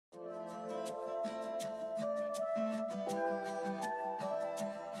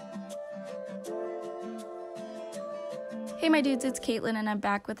Hey my dudes, it's Caitlin and I'm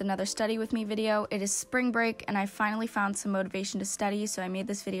back with another study with me video. It is spring break and I finally found some motivation to study, so I made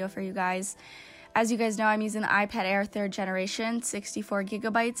this video for you guys. As you guys know, I'm using the iPad Air 3rd generation, 64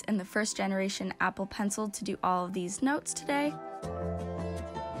 gigabytes, and the 1st generation Apple Pencil to do all of these notes today.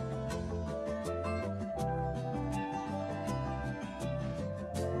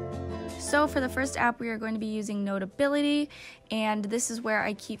 So for the first app, we are going to be using Notability, and this is where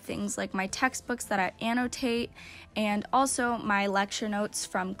I keep things like my textbooks that I annotate, and also my lecture notes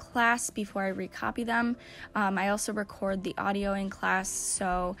from class before I recopy them. I also record the audio in class,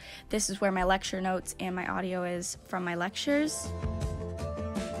 so this is where my lecture notes and my audio is from my lectures.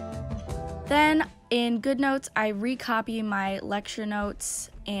 Then in Goodnotes, I recopy my lecture notes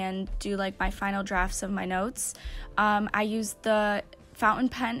and do like my final drafts of my notes. I use the fountain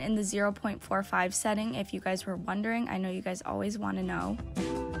pen in the 0.45 setting, if you guys were wondering. I know you guys always want to know.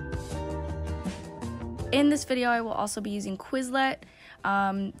 In this video, I will also be using Quizlet.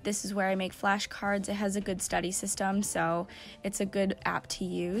 This is where I make flashcards. It has a good study system, so it's a good app to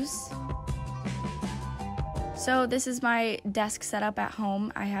use. So this is my desk setup at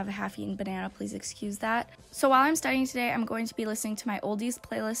home. I have a half-eaten banana, please excuse that. So while I'm studying today, I'm going to be listening to my oldies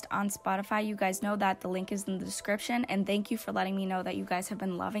playlist on Spotify. You guys know that, the link is in the description, and thank you for letting me know that you guys have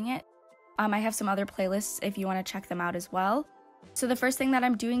been loving it. I have some other playlists if you want to check them out as well. So the first thing that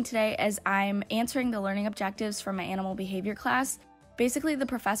I'm doing today is I'm answering the learning objectives from my animal behavior class. Basically, the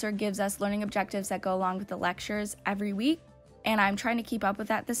professor gives us learning objectives that go along with the lectures every week, and I'm trying to keep up with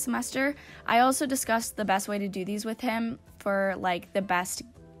that this semester. I also discussed the best way to do these with him for like the best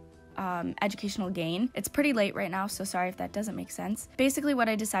educational gain. It's pretty late right now, so sorry if that doesn't make sense. Basically, what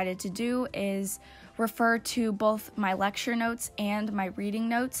I decided to do is refer to both my lecture notes and my reading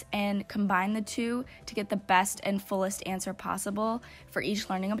notes and combine the two to get the best and fullest answer possible for each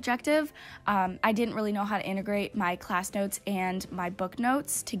learning objective. I didn't really know how to integrate my class notes and my book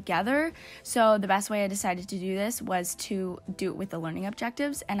notes together, so the best way I decided to do this was to do it with the learning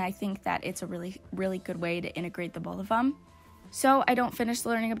objectives, and I think that it's a really good way to integrate the both of them. So I don't finish the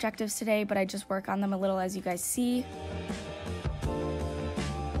learning objectives today, but I just work on them a little, as you guys see.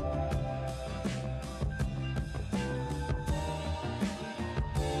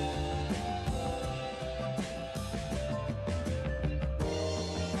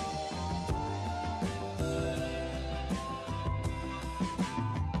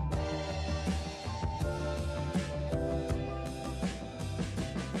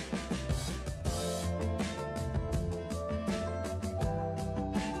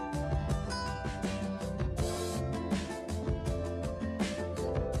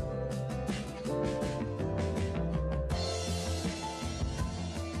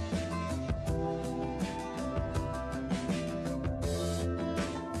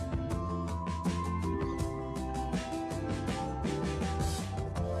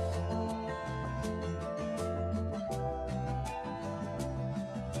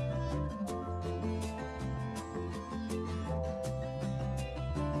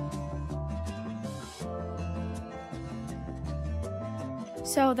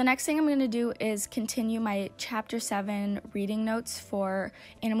 So the next thing I'm going to do is continue my chapter 7 reading notes for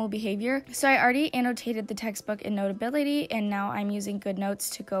animal behavior. So I already annotated the textbook in Notability, and now I'm using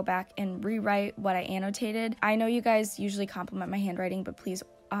Goodnotes to go back and rewrite what I annotated. I know you guys usually compliment my handwriting, but please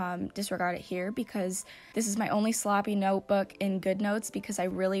disregard it here, because this is my only sloppy notebook in Goodnotes, because I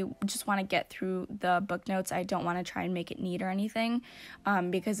really just want to get through the book notes. I don't want to try and make it neat or anything,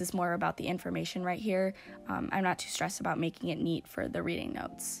 because it's more about the information right here. I'm not too stressed about making it neat for the reading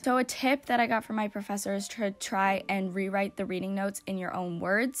notes. So a tip that I got from my professor is to try and rewrite the reading notes in your own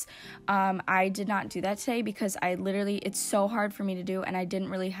words. I did not do that today because it's so hard for me to do, and I didn't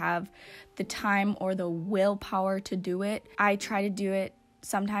really have the time or the willpower to do it. I try to do it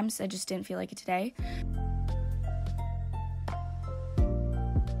sometimes, I just didn't feel like it today.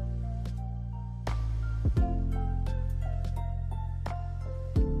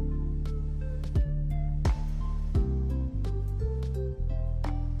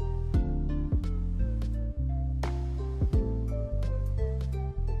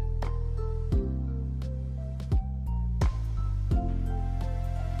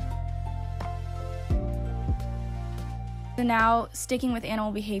 So now, sticking with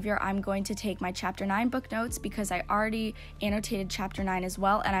animal behavior, I'm going to take my chapter 9 book notes because I already annotated chapter 9 as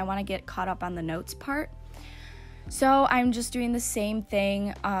well, and I want to get caught up on the notes part. So I'm just doing the same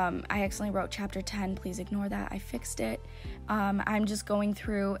thing. I accidentally wrote chapter 10, please ignore that, I fixed it. I'm just going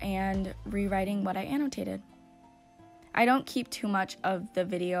through and rewriting what I annotated. I don't keep too much of the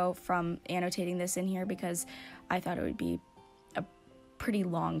video from annotating this in here because I thought it would be a pretty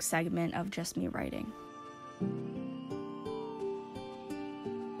long segment of just me writing.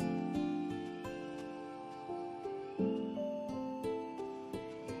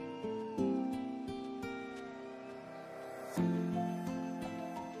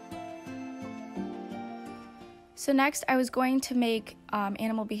 So next, I was going to make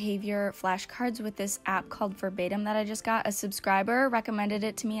animal behavior flashcards with this app called Verbatim that I just got. A subscriber recommended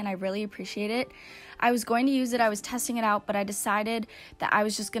it to me, and I really appreciate it. I was going to use it, I was testing it out, but I decided that I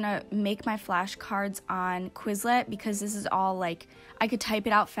was just gonna make my flashcards on Quizlet because this is all like, I could type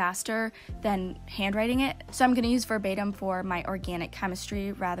it out faster than handwriting it. So I'm gonna use Verbatim for my organic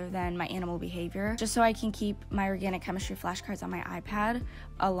chemistry rather than my animal behavior, just so I can keep my organic chemistry flashcards on my iPad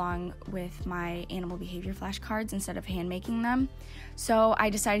along with my animal behavior flashcards instead of hand making them. So I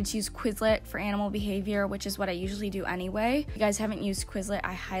decided to use Quizlet for animal behavior, which is what I usually do anyway. If you guys haven't used Quizlet,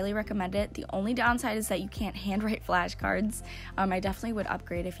 I highly recommend it. The only downside is that you can't handwrite flashcards. I definitely would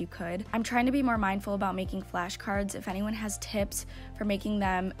upgrade if you could. I'm trying to be more mindful about making flashcards. If anyone has tips for making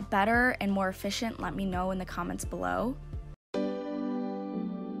them better and more efficient, let me know in the comments below.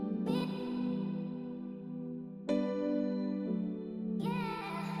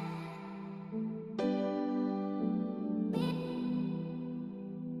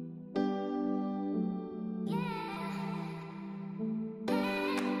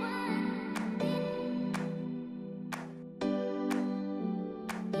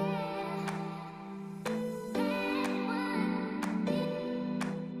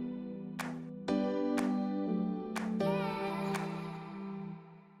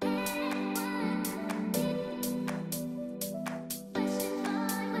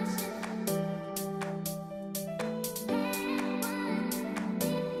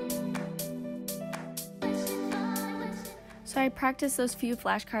 So I practiced those few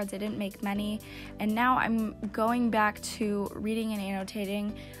flashcards, I didn't make many, and now I'm going back to reading and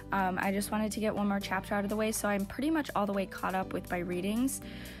annotating. I just wanted to get one more chapter out of the way, so I'm pretty much all the way caught up with my readings.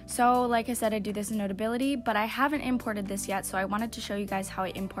 So like I said, I do this in Notability, but I haven't imported this yet, so I wanted to show you guys how I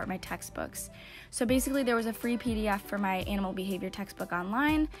import my textbooks. So basically there was a free PDF for my animal behavior textbook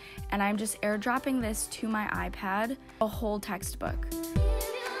online, and I'm just airdropping this to my iPad, a whole textbook.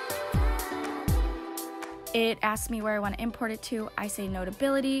 It asks me where I want to import it to. I say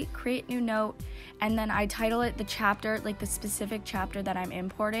Notability, create new note, and then I title it the chapter, like the specific chapter that I'm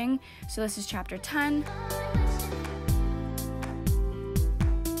importing. So this is chapter 10.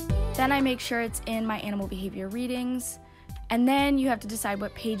 Then I make sure it's in my animal behavior readings. And then you have to decide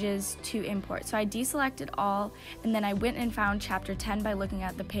what pages to import. So I deselected all, and then I went and found chapter 10 by looking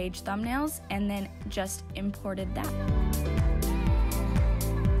at the page thumbnails, and then just imported that.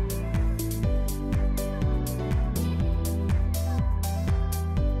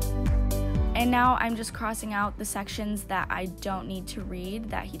 And now I'm just crossing out the sections that I don't need to read,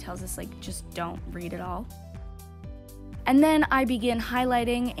 that he tells us, like, just don't read at all. And then I begin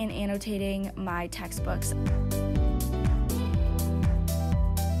highlighting and annotating my textbooks.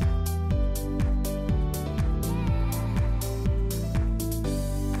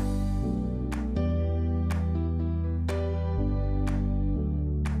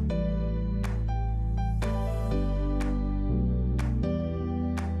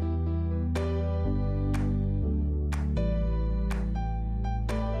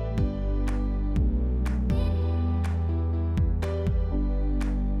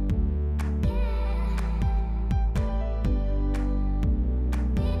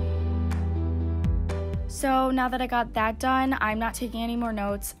 So now that I got that done, I'm not taking any more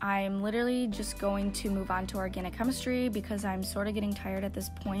notes. I'm literally just going to move on to organic chemistry because I'm sort of getting tired at this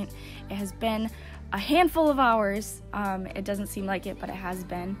point. It has been a handful of hours. It doesn't seem like it, but it has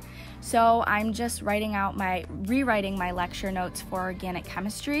been. So I'm just rewriting my lecture notes for organic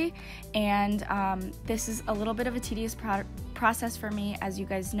chemistry, and this is a little bit of a tedious process for me, as you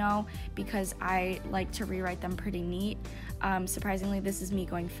guys know, because I like to rewrite them pretty neat. Surprisingly, this is me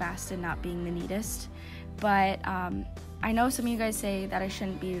going fast and not being the neatest. But I know some of you guys say that I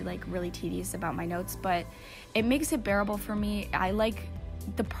shouldn't be like really tedious about my notes, but it makes it bearable for me. I like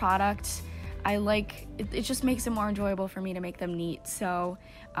the product. I like it just makes it more enjoyable for me to make them neat. So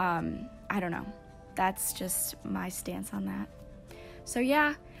I don't know. That's just my stance on that. So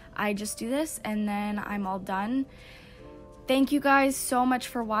yeah, I just do this and then I'm all done. Thank you guys so much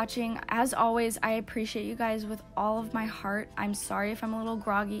for watching. As always, I appreciate you guys with all of my heart. I'm sorry if I'm a little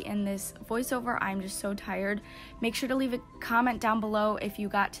groggy in this voiceover. I'm just so tired. Make sure to leave a comment down below if you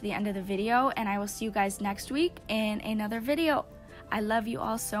got to the end of the video, and I will see you guys next week in another video. I love you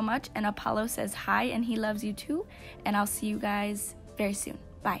all so much, and Apollo says hi, and he loves you too, and I'll see you guys very soon.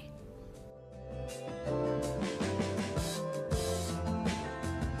 Bye.